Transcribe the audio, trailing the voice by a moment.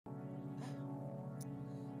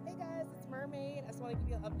Mermaid. I just want to give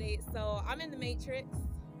you an update. So I'm in the Matrix.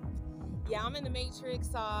 Yeah, I'm in the Matrix.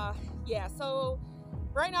 Yeah, so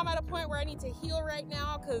right now I'm at a point where I need to heal right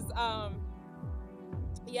now because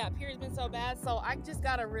yeah, period's been so bad. So I just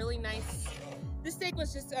got a really nice, this steak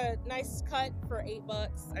was just a nice cut for $8.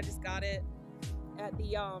 I just got it at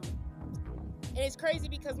the and it's crazy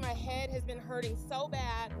because my head has been hurting so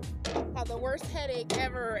bad. Have the worst headache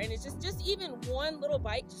ever, and it's just even one little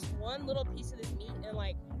bite, just one little piece of this meat, and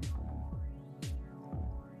like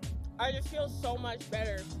I just feel so much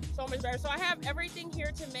better, so much better. So I have everything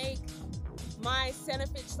here to make my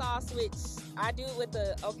cinnamon sauce, which I do with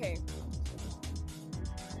the, okay,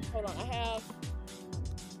 hold on, I have,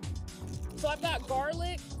 so I've got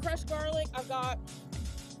garlic, crushed garlic, I've got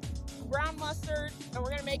brown mustard, and we're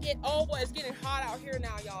gonna make it, oh boy, it's getting hot out here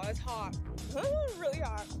now, y'all. It's hot. Really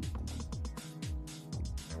hot.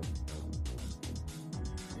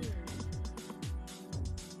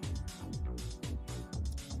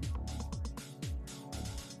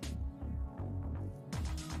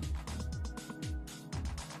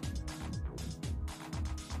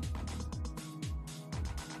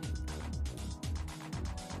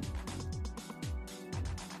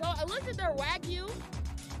 So I looked at their Wagyu,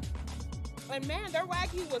 and man, their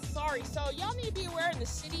Wagyu was sorry. So y'all need to be aware in the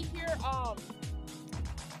city here,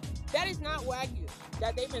 that is not Wagyu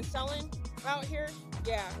that they've been selling out here.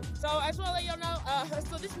 Yeah. So I just want to let y'all know.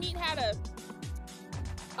 So this meat had it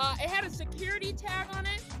had a security tag on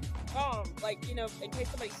it. Like, you know, in case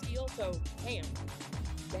somebody steals. So damn.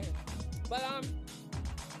 But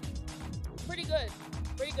pretty good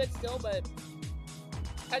still. But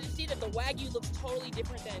I just see that the Wagyu looks totally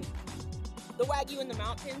different than the Wagyu in the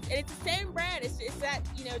mountains, and it's the same brand. It's that,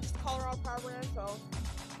 you know, just Colorado Power brand. So,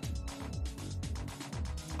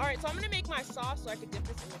 all right. So I'm gonna make my sauce so I can dip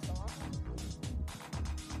this in the sauce.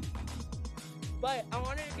 But I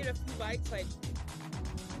wanted to get a few bites, like.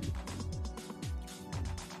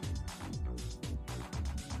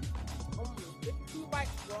 It's a few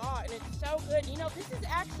bites raw, and it's so good. You know, this is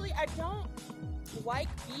actually, I don't like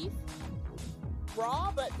beef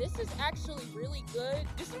raw, but this is actually really good.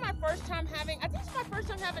 This is my first time having, I think it's my first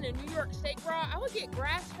time having a New York steak raw. I would get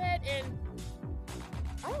grass-fed, and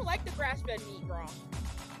I don't like the grass-fed meat raw.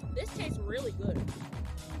 This tastes really good.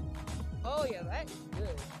 Oh yeah, that is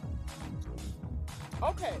good.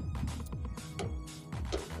 Okay.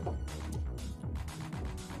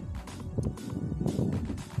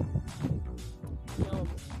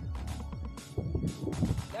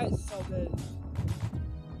 That is so good.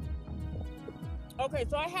 Okay,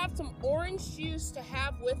 so I have some orange juice to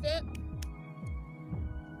have with it.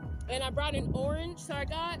 And I brought an orange, so I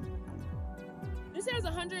got, this has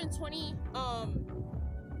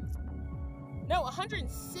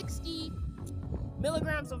 160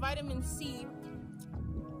 milligrams of vitamin C.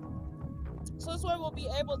 So this way we'll be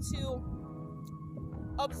able to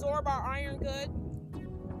absorb our iron good.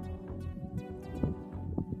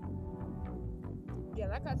 Yeah,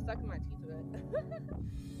 that got stuck in my teeth a bit.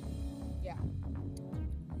 Yeah.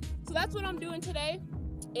 So that's what I'm doing today,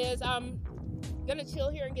 is I'm gonna chill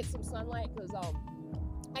here and get some sunlight, because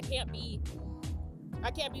I can't be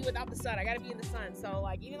without the sun. I gotta be in the sun. So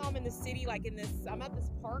like, even though I'm in the city, like I'm at this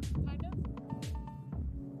park kind of,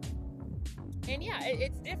 and yeah,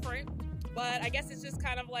 it's different, but I guess it's just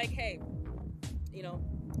kind of like, hey, you know.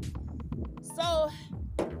 So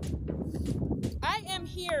I am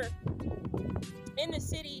here in the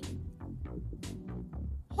city,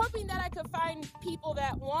 hoping that I could find people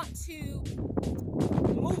that want to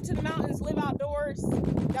move to the mountains, live outdoors,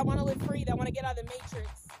 that want to live free, that want to get out of the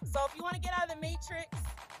matrix. So if you want to get out of the matrix,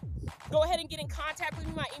 go ahead and get in contact with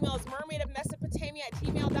me. My email is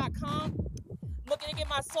mermaidofmesopotamia@gmail.com. Looking to get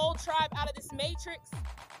my soul tribe out of this matrix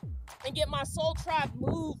and get my soul tribe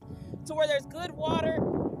moved to where there's good water,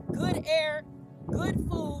 good air, good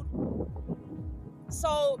food.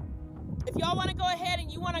 So if y'all want to go ahead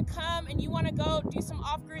and you want to come and you want to go do some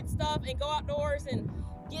off-grid stuff and go outdoors and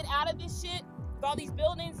get out of this shit, with all these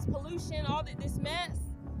buildings, pollution, all this mess,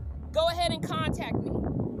 go ahead and contact me.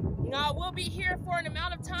 You know, I will be here for an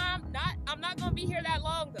amount of time. I'm not going to be here that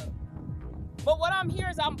long, though. But what I'm here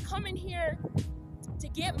is I'm coming here to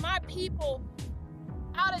get my people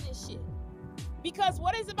out of this shit. Because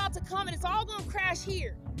what is about to come, and it's all going to crash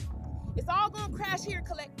here. It's all going to crash here,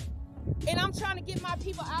 collectively. And I'm trying to get my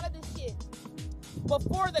people out of this shit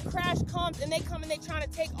before the crash comes and they come and they trying to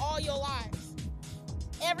take all your lives.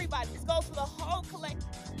 Everybody. This goes for the whole collective.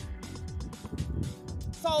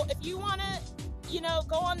 So if you want to, you know,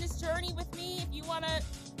 go on this journey with me, if you want to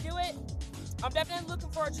do it, I'm definitely looking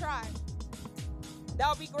for a tribe. That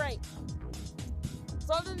would be great.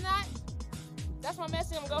 So other than that, that's my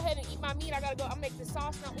message. I'm gonna go ahead and eat my meat. I gotta go. I'll make this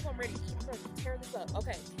sauce now. I'm ready to eat. I'm ready to tear this up.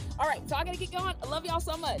 Okay. All right. So I gotta get going. I love y'all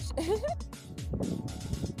so much.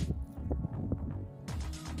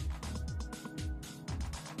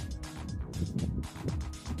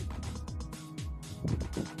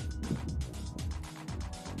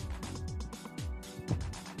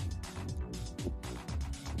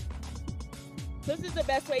 This is the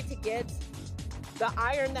best way to get the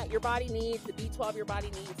iron that your body needs, the B12 your body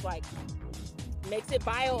needs, like makes it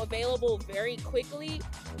bioavailable very quickly.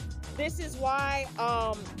 This is why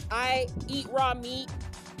I eat raw meat.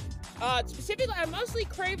 Specifically, I mostly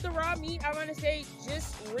crave the raw meat, I want to say,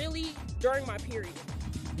 just really during my period.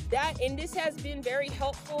 And this has been very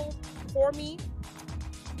helpful for me.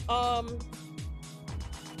 Let's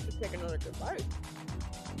take another good bite.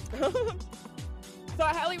 So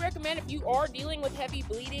I highly recommend if you are dealing with heavy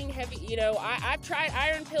bleeding, I've tried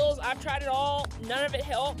iron pills, I've tried it all, none of it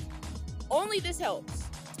helped. Only this helps.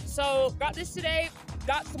 So got this today,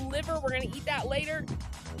 got some liver, we're gonna eat that later.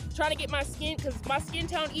 Trying to get my skin, because my skin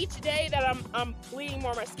tone each day that I'm bleeding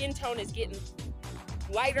more, my skin tone is getting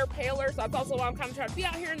lighter, paler. So that's also why I'm kind of trying to be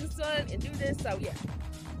out here in the sun and do this. So yeah.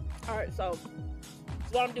 All right, so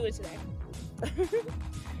that's what I'm doing today.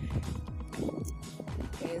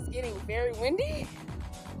 Okay, it's getting very windy.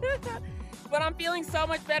 But I'm feeling so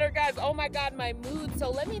much better, guys. Oh my God, my mood. So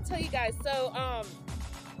let me tell you guys. So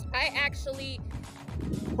I actually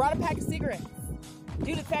brought a pack of cigarettes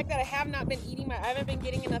due to the fact that I haven't been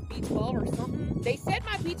getting enough B12 or something. They said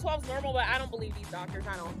my B12 is normal, but I don't believe these doctors.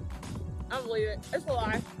 I don't believe it. It's a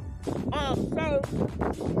lie. So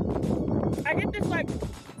I get this like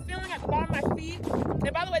feeling at the bottom of my feet.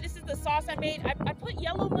 And by the way, this is the sauce I made. I put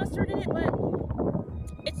yellow mustard in it, but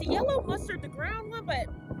it's a yellow mustard, the ground one, but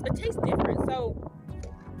it tastes different. So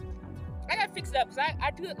I gotta fix it up, because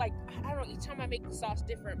I do it like, I don't know, each time I make the sauce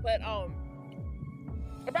different. But I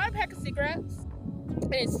brought a pack of cigarettes,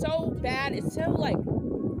 and it's so bad, it's so like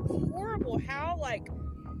horrible how like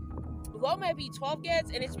low my B12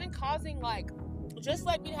 gets, and it's been causing like, just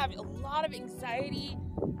like me to have a lot of anxiety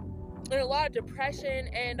and a lot of depression,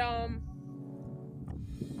 and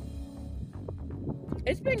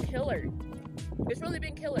it's been killer. It's really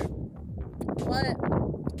been killer. But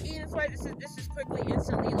eating this way, this is quickly,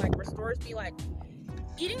 instantly like restores me. Like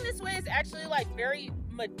eating this way is actually like very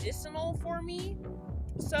medicinal for me.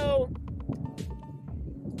 So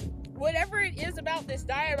whatever it is about this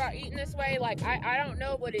diet, about eating this way, like I don't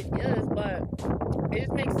know what it is, but it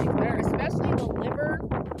just makes things better, especially the liver.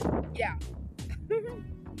 Yeah.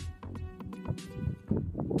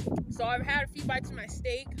 So I've had a few bites of my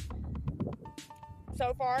steak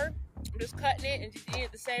so far. I'm just cutting it and just eating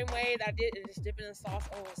it the same way that I did, and just dipping in the sauce.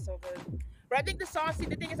 Oh, it's so good. But I think the sauce, see,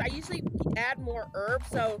 the thing is I usually add more herbs,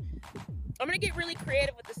 so I'm gonna get really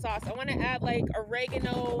creative with the sauce. I want to add like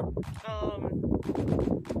oregano,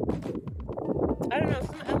 I don't know,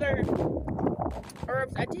 some other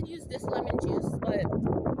herbs. I did use this lemon juice, but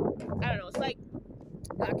I don't know, it's like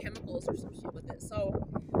got chemicals or some shit with it. So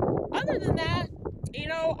other than that,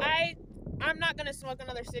 I'm not gonna smoke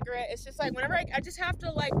another cigarette. It's just like whenever I just have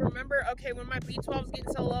to like remember, okay, when my B12 is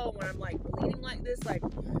getting so low, when I'm like bleeding like this, like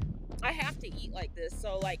I have to eat like this.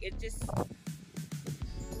 So like it just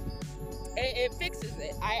it fixes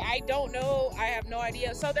it. I don't know. I have no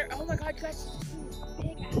idea. So there. Oh my God, you guys,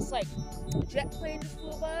 big ass like jet plane just flew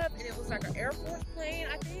above, and it was like an Air Force plane,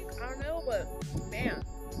 I think. I don't know, but man,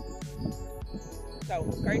 so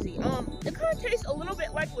crazy. It kind of tastes a little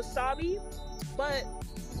bit like wasabi, but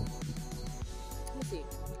let me see.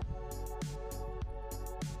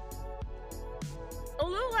 A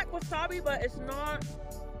little like wasabi, but it's not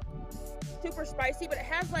super spicy, but it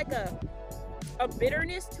has like a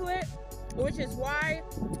bitterness to it, which is why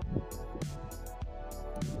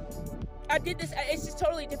I did this. It's just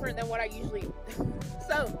totally different than what I usually do.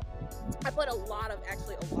 So I put a lot of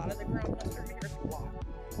the ground mustard in here. It's a lot.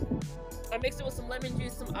 I mixed it with some lemon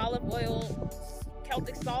juice, some olive oil,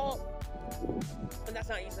 Celtic salt, and that's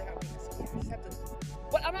not usually how I make this. So yeah, I just have to.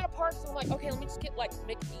 But I'm at a park, so I'm like, okay, let me just get like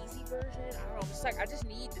make the easy version. I don't know. I'm just like, I just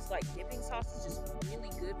need this like dipping sauce. It's just really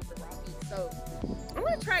good with the raw meat. So I'm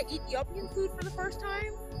gonna try Ethiopian food for the first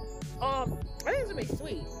time. I think it's gonna be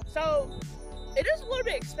sweet. So it is a little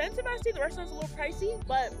bit expensive. I see the restaurant's a little pricey,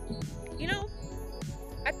 but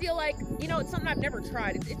I feel like it's something I've never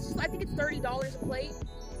tried. It's just, I think it's $30 a plate,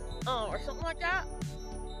 or something like that.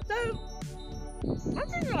 So I'm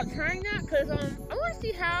thinking about trying that, because I want to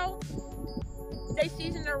see how they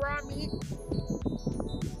season their raw meat.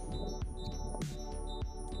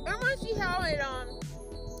 I want to see how it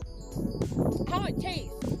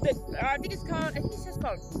tastes. I think it says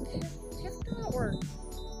called Tifta, or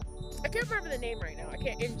I can't remember the name right now. I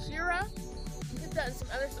can't. Injera. He's done some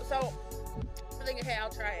other stuff. So I'm thinking, hey, I'll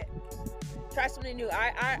try it. Try something new.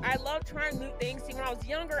 I love trying new things. See, when I was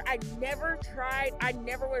younger, I never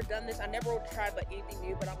would have done this. I never would have tried like anything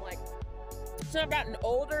new. But I'm like, since I've gotten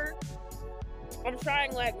older, I'm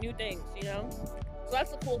trying like new things, you know? So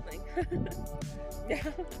that's the cool thing. Yeah.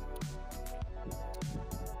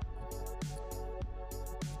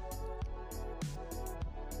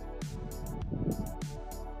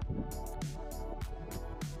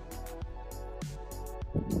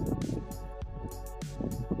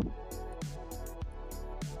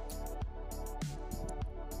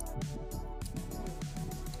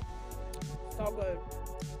 So good.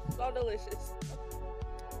 So delicious.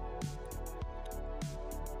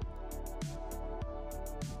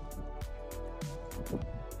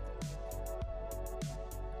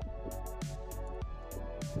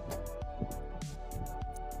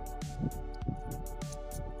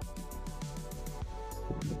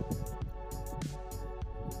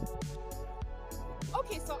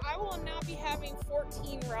 Okay, so I will now be having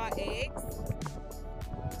 14 raw eggs.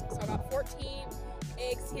 So I got 14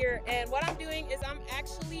 eggs here, and what I'm doing is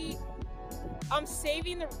I'm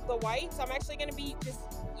saving the whites. I'm actually going to be just,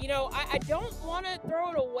 you know, I don't want to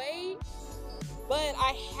throw it away, but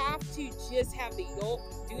I have to just have the yolk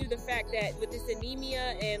due to the fact that with this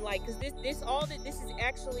anemia and like, because this is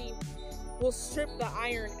actually will strip the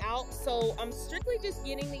iron out. So I'm strictly just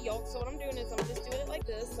getting the yolk. So what I'm doing is I'm just doing it like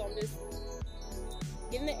this. So I'm just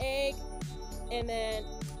getting the egg, and then,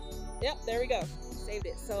 yep, there we go. Saved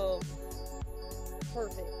it. So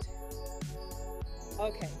perfect.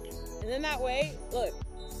 Okay, and then that way, look,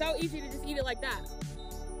 so easy to just eat it like that.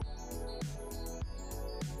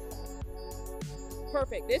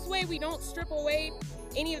 Perfect. This way we don't strip away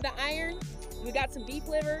any of the iron. We got some beef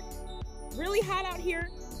liver. Really hot out here.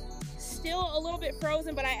 Still a little bit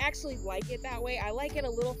frozen, but I actually like it that way. I like it a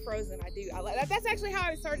little frozen. I do. That's actually how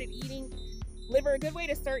I started eating liver. A good way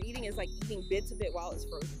to start eating is like eating bits of it while it's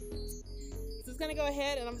frozen. So it's gonna go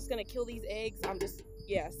ahead, and I'm just gonna kill these eggs.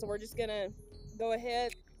 So we're just gonna go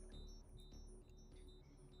ahead.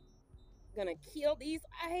 Gonna kill these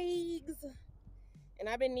eggs. And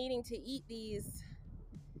I've been needing to eat these.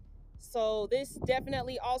 So this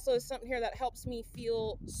definitely also is something here that helps me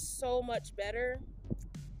feel so much better.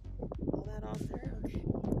 Pull that off there, okay.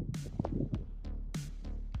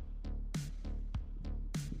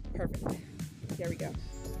 Perfect, there we go.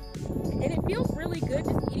 And it feels really good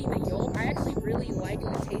just eating the yolk. I actually really like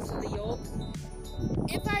the taste of the yolk.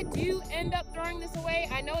 If I do end up throwing this away,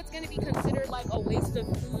 I know it's going to be considered like a waste of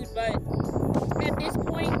food, but at this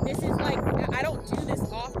point, this is like, I don't do this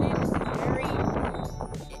often.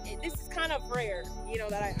 This is kind of rare, you know,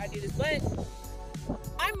 that I do this, but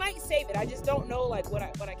I might save it. I just don't know like what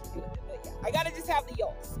I can do with it. But yeah, I got to just have the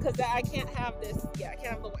yolks because I can't have this. Yeah, I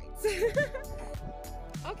can't have the whites.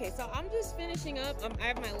 Okay, so I'm just finishing up. I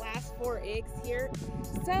have my last 4 eggs here.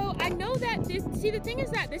 So I know that the thing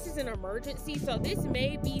is that this is an emergency, so this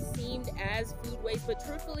may be seen as food waste, but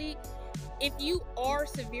truthfully, if you are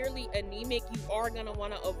severely anemic, you are gonna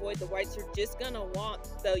wanna avoid the whites. You're just gonna want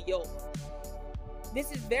the yolk.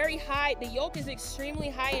 This is very high. The yolk is extremely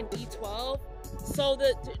high in B12. So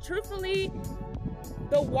truthfully,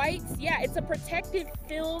 the whites, yeah, it's a protective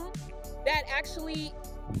film that actually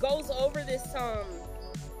goes over this,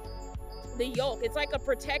 the yolk. It's like a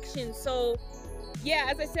protection. So yeah,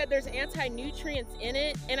 as I said, there's anti-nutrients in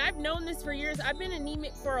it, and I've known this for years. I've been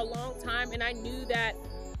anemic for a long time, and I knew that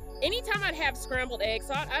anytime I'd have scrambled eggs,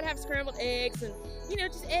 so I'd have scrambled eggs and, you know,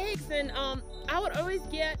 just eggs, and I would always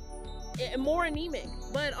get more anemic.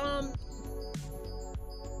 But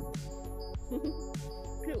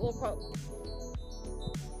cute little quote.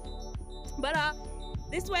 But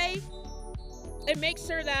this way it makes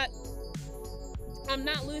sure that I'm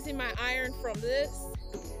not losing my iron from this.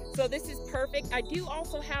 So this is perfect. I do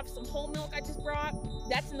also have some whole milk I just brought.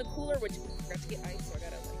 That's in the cooler, which I forgot to get ice, so I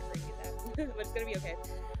gotta like get that. But it's gonna be okay.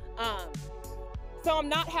 So I'm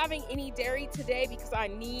not having any dairy today because I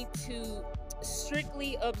need to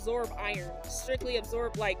strictly absorb iron. Strictly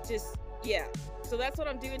absorb, like, just, yeah. So that's what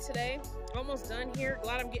I'm doing today. Almost done here.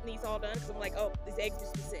 Glad I'm getting these all done because I'm like, oh, these eggs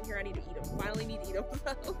just been sitting here. I need to eat them. Finally need to eat them.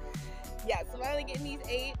 Yeah, so finally getting these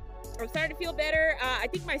 8. I'm starting to feel better. I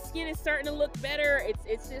think my skin is starting to look better.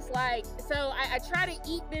 It's just like, so I try to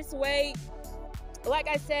eat this way. Like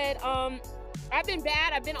I said, I've been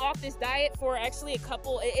bad. I've been off this diet for actually a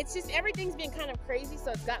couple. It's just everything's been kind of crazy,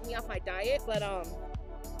 so it's got me off my diet. But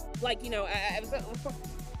like, you know,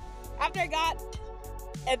 after I got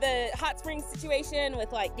the hot spring situation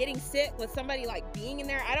with like getting sick with somebody like being in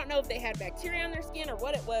there. I don't know if they had bacteria on their skin or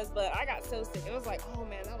what it was, but I got so sick. It was like, oh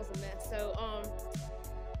man, that was a mess. So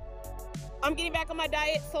I'm getting back on my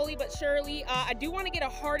diet slowly but surely. I do want to get a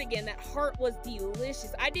heart again. That heart was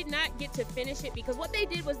delicious. I did not get to finish it because what they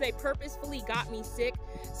did was they purposefully got me sick.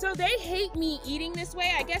 So they hate me eating this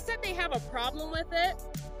way. I guess that they have a problem with it.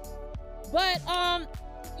 But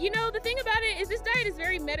you know, the thing about it is this diet is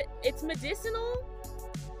very it's medicinal.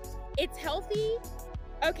 It's healthy.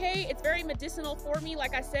 Okay, it's very medicinal for me.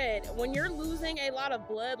 Like I said, when you're losing a lot of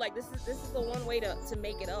blood, like this is the one way to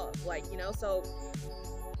make it up. Like, you know, so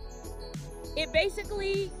it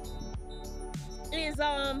basically is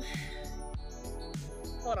hold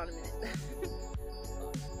on a minute.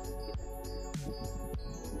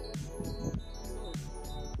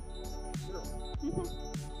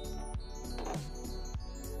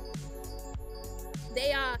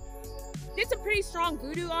 They did some pretty strong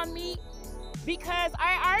voodoo on me because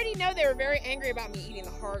I already know they were very angry about me eating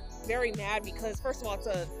the heart, very mad because first of all, it's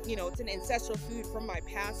an ancestral food from my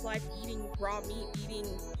past life, eating raw meat, eating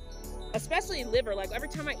especially liver. Like every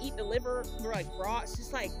time I eat the liver or like raw, it's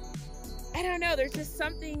just like, I don't know, there's just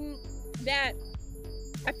something that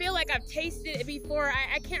I feel like I've tasted it before.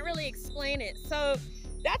 I can't really explain it. So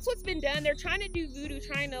that's what's been done. They're trying to do voodoo,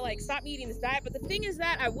 trying to like stop me eating this diet. But the thing is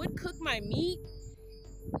that I would cook my meat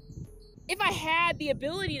if I had the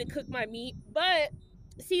ability to cook my meat. But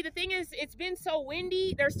see, the thing is, it's been so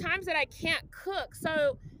windy. There's times that I can't cook.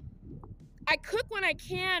 So I cook when I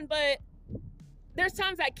can, but there's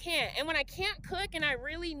times I can't. And when I can't cook and I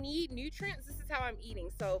really need nutrients, this is how I'm eating.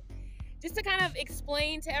 So just to kind of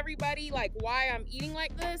explain to everybody like why I'm eating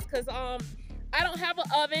like this, because I don't have an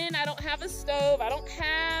oven, I don't have a stove, I don't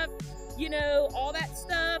have, you know, all that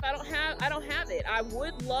stuff. I don't have it. I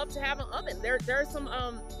would love to have an oven. There's some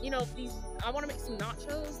you know, these, I want to make some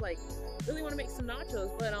nachos, like really want to make some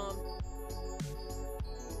nachos, but I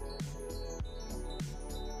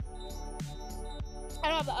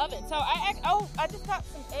don't have the oven. So I just got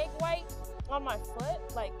some egg white on my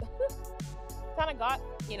foot, like kind of got,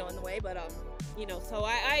 you know, in the way, but you know, so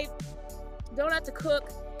I don't have to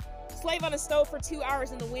cook, slave on a stove for 2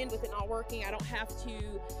 hours in the wind with it not working. I don't have to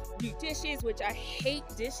do dishes, which I hate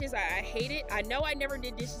dishes. I hate it. I know I never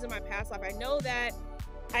did dishes in my past life. I know that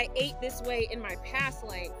I ate this way in my past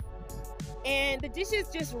life, and the dishes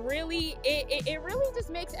just really, it really just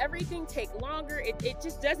makes everything take longer. It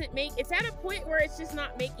just doesn't make, it's at a point where it's just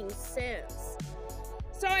not making sense.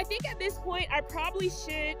 So I think at this point I probably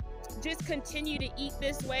should just continue to eat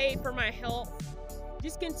this way for my health.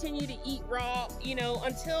 Just continue to eat raw, you know,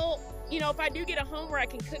 until, you know, if I do get a home where I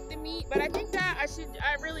can cook the meat. But I think that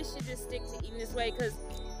I really should just stick to eating this way, because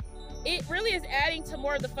it really is adding to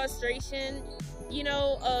more of the frustration, you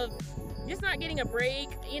know, of just not getting a break,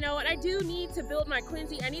 you know. And I do need to build my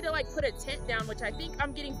Quincy. I need to like put a tent down, which I think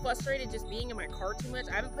I'm getting frustrated just being in my car too much.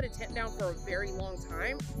 I haven't put a tent down for a very long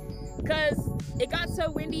time because it got so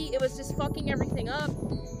windy, it was just fucking everything up.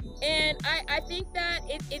 And I think that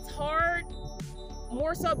it's hard,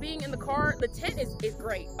 more so being in the car. The tent is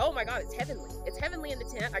great. Oh my God, it's heavenly. It's heavenly in the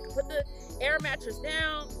tent. I can put the air mattress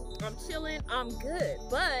down. I'm chilling. I'm good.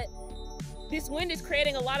 But this wind is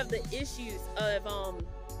creating a lot of the issues of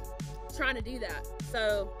trying to do that.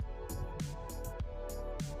 So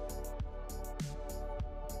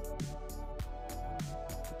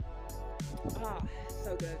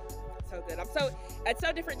so good. So good. It's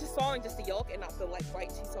so different just swallowing just the yolk and not the like white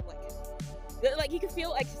cheese. So I'm like you can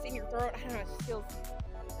feel like just in your throat. I don't know, it just feels,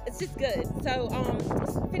 it's just good.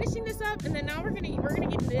 So finishing this up, and then now we're gonna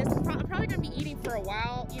get to this. I'm probably gonna be eating for a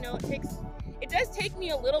while. You know, it does take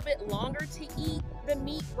me a little bit longer to eat the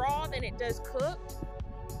meat raw than it does cooked.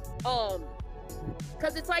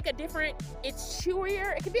 Because it's like it's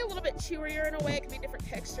chewier. It can be a little bit chewier in a way. It can be a different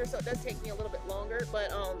texture, so it does take me a little bit longer.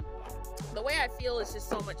 But the way I feel is just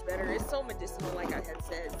so much better. It's so medicinal, like I had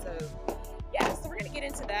said. So yeah, so we're gonna get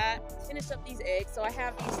into that. Finish up these eggs. So I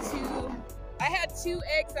have these two. I had 2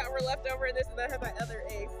 eggs that were left over in this, and then I have my other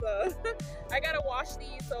eggs. So I gotta wash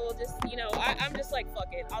these. So we'll just, you know, I'm just like, fuck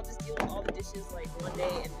it. I'll just deal with all the dishes like one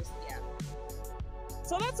day and just, yeah.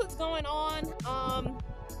 So that's what's going on.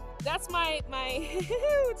 That's my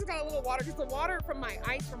just got a little water, because the water from my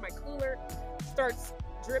ice from my cooler starts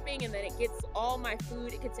dripping, and then it gets all my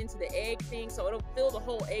food, it gets into the egg thing, so it'll fill the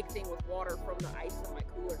whole egg thing with water from the ice from my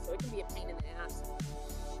cooler, so it can be a pain in the ass.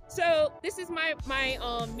 So this is my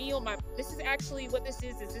meal. This is actually what this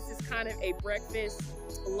is this is kind of a breakfast,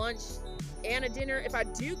 lunch, and a dinner. If I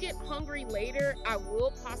do get hungry later, I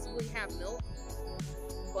will possibly have milk.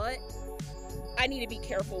 but I need to be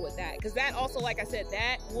careful with that, because that also, like I said,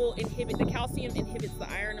 that will inhibit, the calcium inhibits the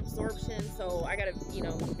iron absorption, so I gotta, you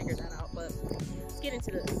know, figure that out. But let's get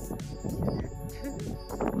into this.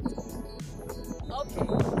 Okay,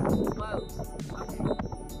 whoa, okay.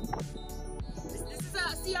 This is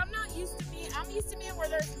see, I'm used to being where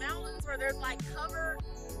there's mountains, where there's like cover,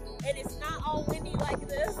 and it's not all windy like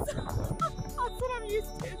this. That's what I'm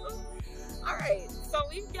used to. All right, so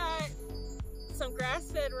we've got some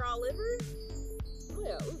grass-fed raw liver. Oh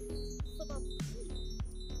yeah,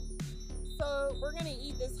 so we're gonna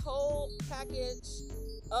eat this whole package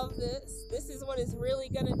of this. This is what is really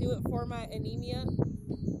gonna do it for my anemia.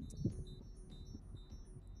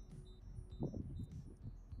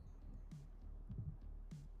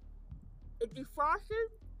 It's defrosted.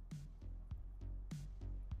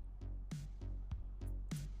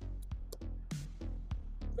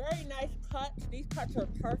 Very nice cuts. These cuts are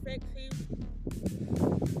perfect. See?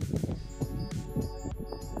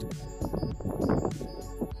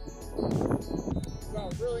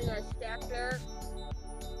 Got a really nice stack there.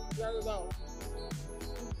 There we go.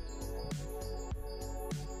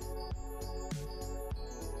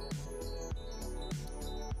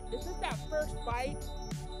 This is that first bite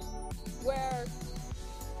where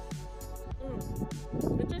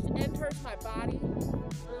it just enters my body.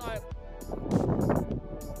 And like,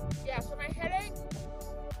 yeah, so my headache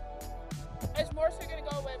is more so gonna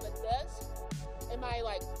go away with this, and my,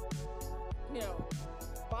 like, you know,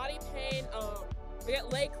 body pain. I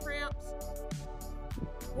get leg cramps.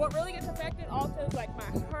 What really gets affected also is like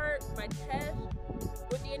my heart, my chest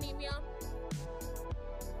with the anemia.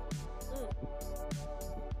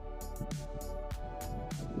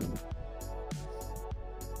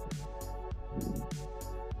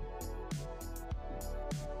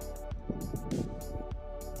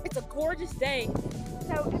 It's a gorgeous day.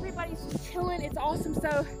 So everybody's just chilling. It's awesome.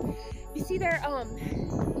 So you see they're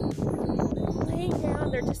laying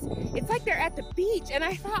down. They're just, it's like they're at the beach. And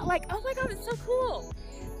I thought, like, oh my God, it's so cool.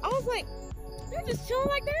 I was like, they're just chilling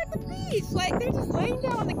like they're at the beach. Like, they're just laying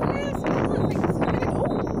down on the grass. And I was like, this is really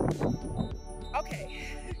cool. Okay.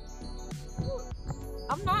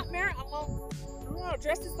 I'm not married. I don't know.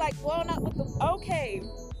 Dress is like blowing up with the, okay.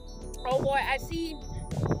 Oh boy, I see.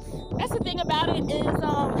 That's the thing about it is,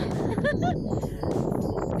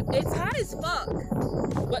 it's hot as fuck,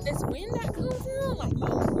 but this wind that comes in, like,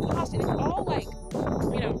 oh gosh, and it's all like,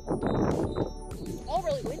 you know, all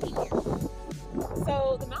really windy here.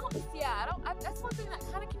 So the mountains, yeah, that's one thing that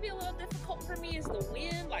kind of can be a little difficult for me is the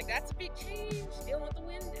wind. Like, that's a big change, dealing with the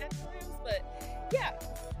wind at times, but yeah.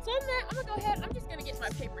 So I'm gonna go ahead, I'm just gonna get my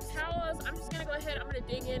paper towels. I'm just gonna go ahead, I'm gonna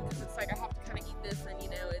dig in, because it's like I have to kind of eat this, and you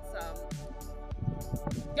know, it's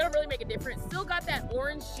gonna really make a difference. Still got that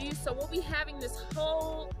orange juice, so we'll be having this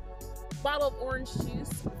whole bottle of orange juice,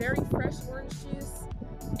 very fresh orange juice.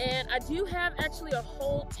 And I do have actually a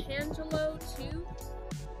whole Tangelo too.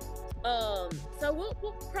 So we'll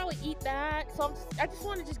probably eat that. So I just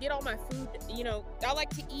want to just get all my food, you know, I like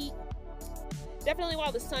to eat definitely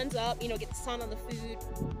while the sun's up, you know, get the sun on the food,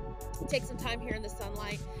 take some time here in the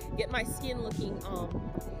sunlight, get my skin looking,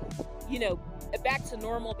 you know, back to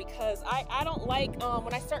normal, because I don't like,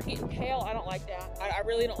 when I start getting pale, I don't like that. I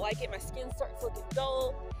really don't like it. My skin starts looking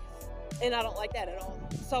dull, and I don't like that at all.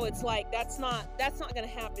 So it's like, that's not gonna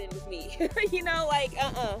happen with me. You know, like,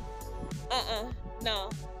 no,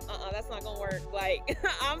 that's not gonna work. Like,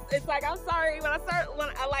 it's like, I'm sorry, when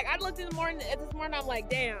I looked in the morning, this morning, I'm like,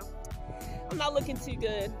 damn, I'm not looking too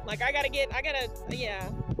good. Like, yeah.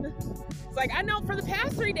 It's like, I know for the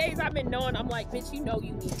past 3 days I've been knowing, I'm like, bitch, you know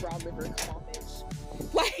you need raw liver, come on, bitch.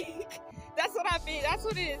 Like, that's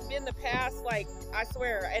what it has been the past, like, I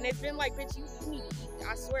swear. And it's been like, bitch, you need to eat,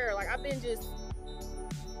 I swear. Like, I've been just,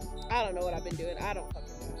 I don't know what I've been doing. I don't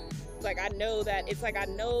fucking know. Like, I know that, it's like, I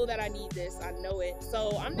know that I need this, I know it.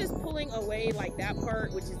 So I'm just pulling away, like, that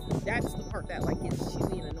part, that's the part that, like, gets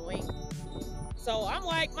cheesy and annoying. So I'm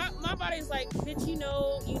like, my body's like, bitch, you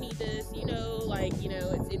know, you need this, you know, like, you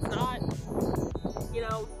know, it's not, you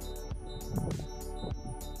know.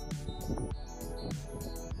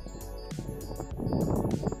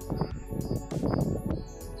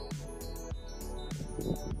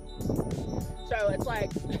 So it's like,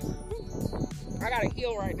 I gotta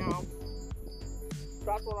heal right now.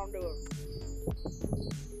 That's what I'm doing.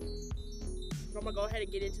 So I'm gonna go ahead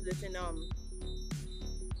and get into this, and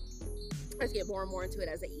let's get more and more into it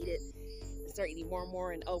as I eat it. I start eating more and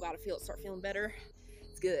more, and oh god, start feeling better.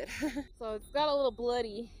 It's good. So it's got a little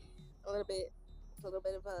bloody, a little bit. It's a little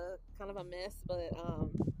bit of a kind of a mess, but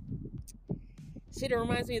Shit, it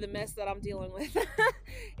reminds me of the mess that I'm dealing with.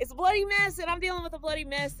 It's a bloody mess, and I'm dealing with a bloody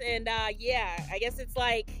mess, and yeah, I guess it's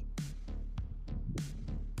like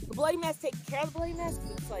the bloody mess taking care of the bloody mess,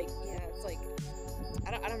 because it's like, yeah, it's like,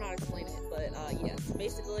 I don't know how to explain it, but yes,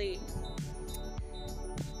 basically,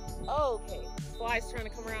 okay, flies trying to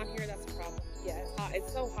come around here, that's a problem. Yeah, it's hot,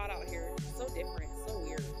 it's so hot out here, it's so different, it's so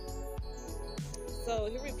weird. So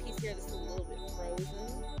here we have a piece here that's a little bit frozen.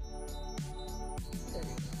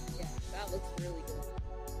 Yeah, that looks really good.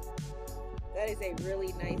 That is a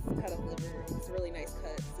really nice cut of liver. It's a really nice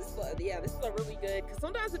cut. Yeah, this is a really good, because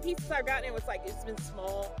sometimes the pieces I've gotten, it was like, it's been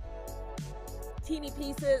small, teeny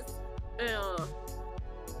pieces. And,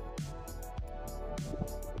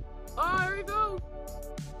 oh, there we go.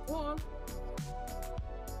 Hold on.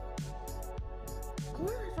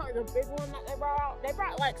 Where's like the big one that they brought out? They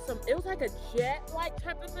brought like some, it was like a jet-like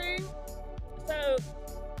type of thing. So,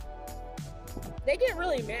 they get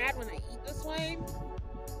really mad when they eat this way.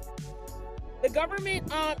 The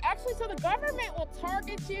government, actually, so the government will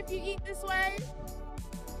target you if you eat this way.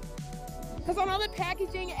 Because on all the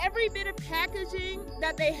packaging, every bit of packaging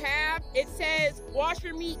that they have, it says, wash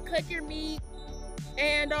your meat, cook your meat,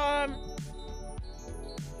 and, oh,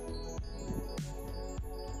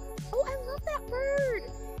 I love that bird.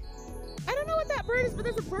 I don't know what that bird is, but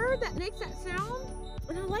there's a bird that makes that sound,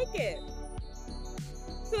 and I like it.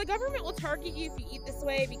 So the government will target you if you eat this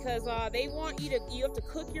way, because they want you to, you have to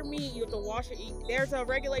cook your meat, you have to wash it. There's a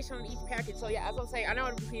regulation on each package. So yeah, as I'm saying, I know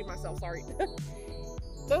I'm repeating myself, sorry.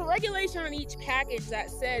 The regulation on each package that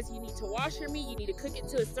says you need to wash your meat, you need to cook it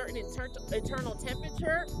to a certain internal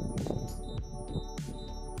temperature.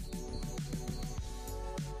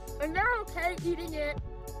 And they're okay eating it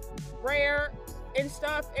rare and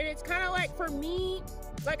stuff. And it's kind of like, for me,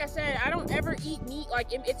 like I said, I don't ever eat meat,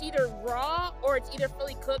 like it's either raw or it's either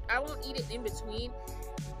fully cooked. I won't eat it in between.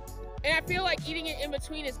 And I feel like eating it in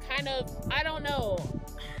between is kind of, I don't know.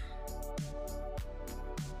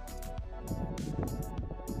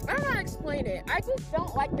 I don't know how to explain it. I just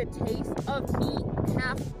don't like the taste of meat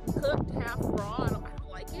half cooked, half raw. I don't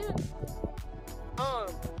like it. I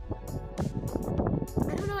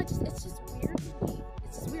don't know, it's just weird to me.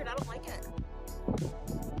 It's just weird, I don't like it.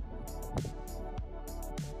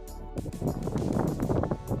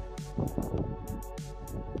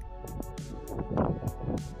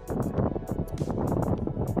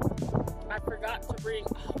 I forgot to bring,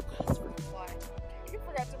 oh God, it's freaking fly. I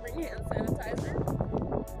forgot to bring hand sanitizer.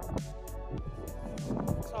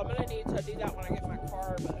 So I'm gonna need to do that when I get in my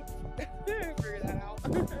car, but figure that out.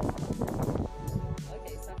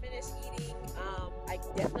 Okay, so I finished eating. I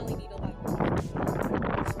definitely need a lot more.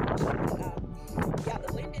 Yeah,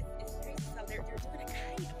 the wind is crazy. So they're doing a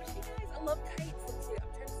kite. I want to see, guys. I love kites. Let's see. I'm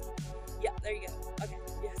trying to see. Yeah, there you go. Okay.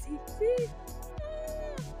 Yeah, see?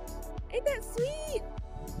 Ah, ain't that sweet?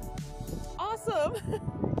 Awesome.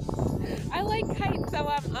 I like kites, so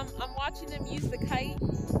I'm watching them use the kite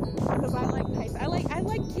because I like kites. I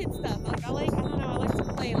like kid stuff. Like I like